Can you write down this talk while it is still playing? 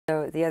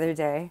the other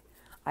day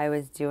I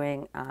was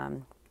doing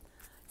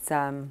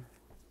some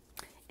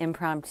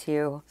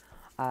impromptu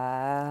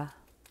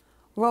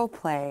role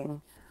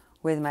playing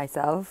with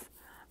myself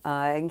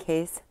in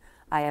case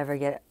I ever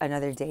get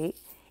another date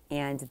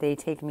and they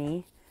take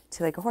me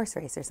to like a horse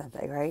race or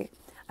something, right?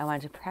 I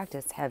wanted to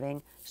practice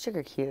having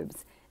sugar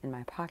cubes in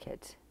my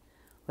pocket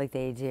like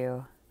they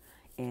do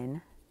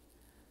in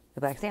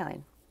the Black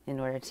Stallion in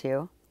order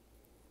to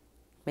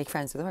make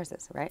friends with the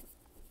horses, right?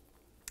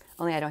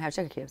 Only I don't have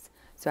sugar cubes.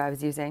 So I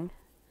was using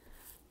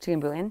chicken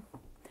bouillon,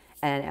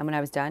 and when I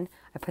was done,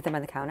 I put them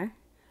on the counter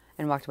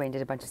and walked away and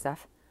did a bunch of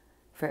stuff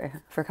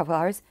for a couple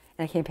hours,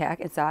 and I came back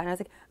and saw it, and I was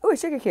like, oh, a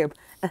sugar cube.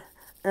 And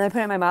I put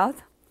it in my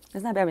mouth.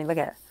 It's not bad when you look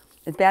at it.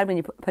 It's bad when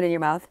you put it in your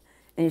mouth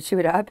and you chew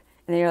it up,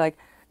 and then you're like,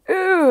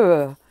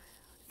 ooh,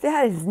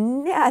 that is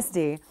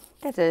nasty.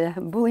 That's a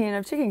bouillon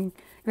of chicken.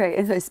 Right,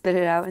 and so I spit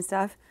it out and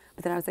stuff.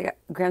 But then I was like,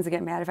 Grams would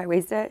get mad if I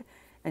waste it.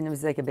 And it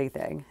was like a big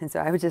thing. And so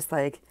I would just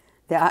like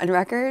that on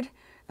record.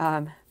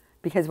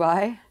 Because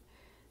why?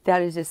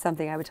 That is just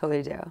something I would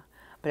totally do.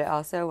 But it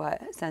also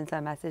sends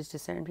a message to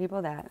certain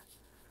people that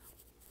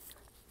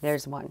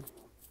there's one.